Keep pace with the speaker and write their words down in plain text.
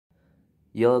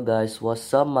Yo guys,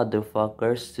 what's up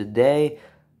motherfuckers? Today,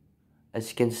 as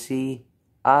you can see,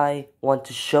 I want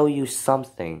to show you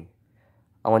something.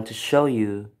 I want to show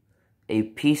you a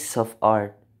piece of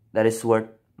art that is worth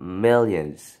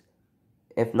millions,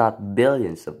 if not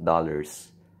billions of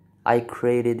dollars. I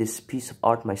created this piece of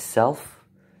art myself.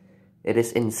 It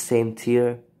is in the same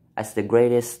tier as the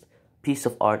greatest piece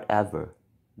of art ever,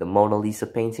 the Mona Lisa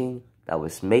painting that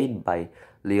was made by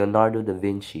Leonardo da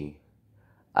Vinci.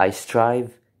 I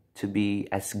strive to be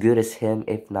as good as him,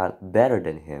 if not better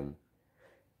than him.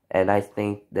 And I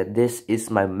think that this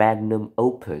is my magnum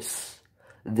opus.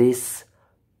 This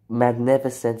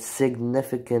magnificent,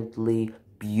 significantly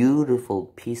beautiful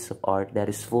piece of art that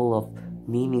is full of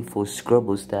meaningful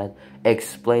scribbles that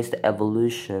explains the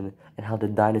evolution and how the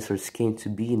dinosaurs came to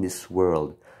be in this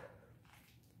world.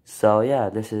 So yeah,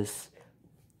 this is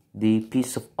the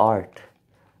piece of art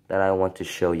that I want to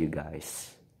show you guys.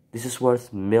 This is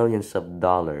worth millions of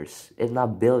dollars, if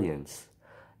not billions.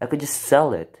 I could just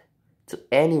sell it to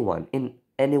anyone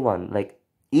like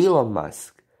Elon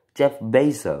Musk, Jeff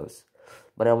Bezos.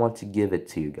 But I want to give it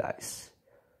to you guys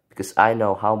because I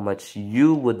know how much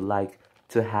you would like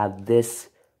to have this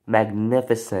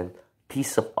magnificent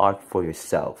piece of art for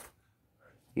yourself.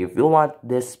 If you want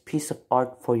this piece of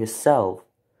art for yourself,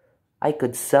 I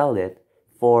could sell it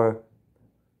for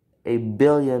 $1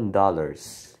 billion.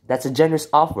 That's a generous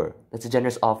offer. That's a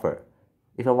generous offer.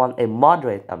 If I want a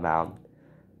moderate amount,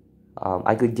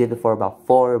 I could give it for about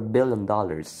 $4 billion.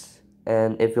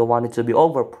 And if you want it to be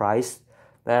overpriced,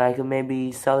 then I could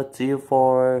maybe sell it to you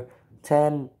for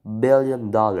 $10 billion.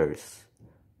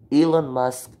 Elon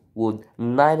Musk would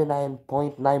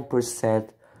 99.9%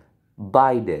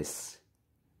 buy this.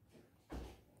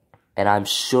 And I'm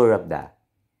sure of that.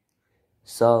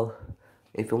 So,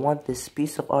 if you want this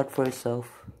piece of art for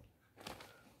yourself,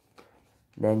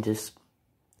 then just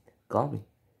call me.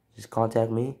 Just contact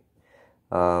me.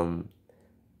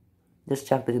 Just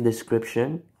check the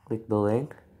description. Click the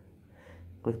link.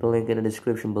 Click the link in the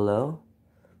description below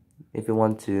if you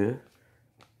want to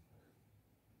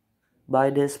buy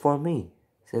this for me.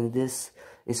 Since this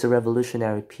is a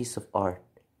revolutionary piece of art,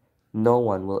 no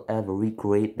one will ever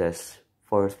recreate this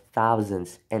for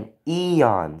thousands and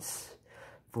eons.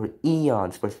 For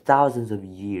eons, for thousands of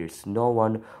years, no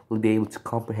one will be able to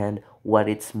comprehend what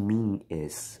its meaning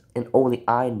is. And only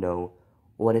I know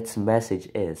what its message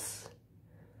is.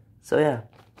 So yeah,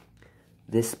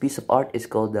 this piece of art is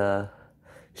called the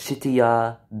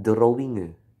Shitya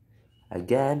Drawing.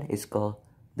 Again, it's called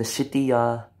the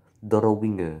Shitya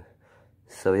Drawing.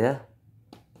 So yeah,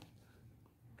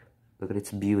 look at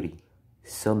its beauty.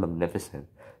 So magnificent.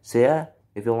 So yeah,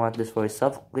 if you want this for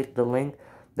yourself, click the link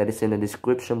that is in the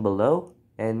description below.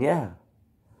 And yeah,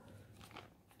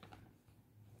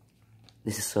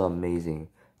 this is so amazing.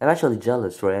 I'm actually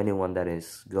jealous for anyone that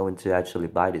is going to actually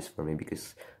buy this for me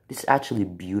because this is actually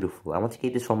beautiful. I want to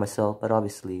keep this for myself, but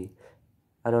obviously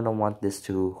I don't want this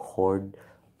to hoard.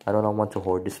 I don't want to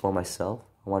hoard this for myself.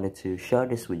 I wanted to share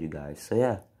this with you guys. So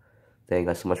yeah, thank you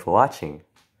guys so much for watching.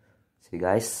 See you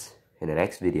guys in the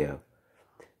next video.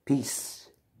 Peace.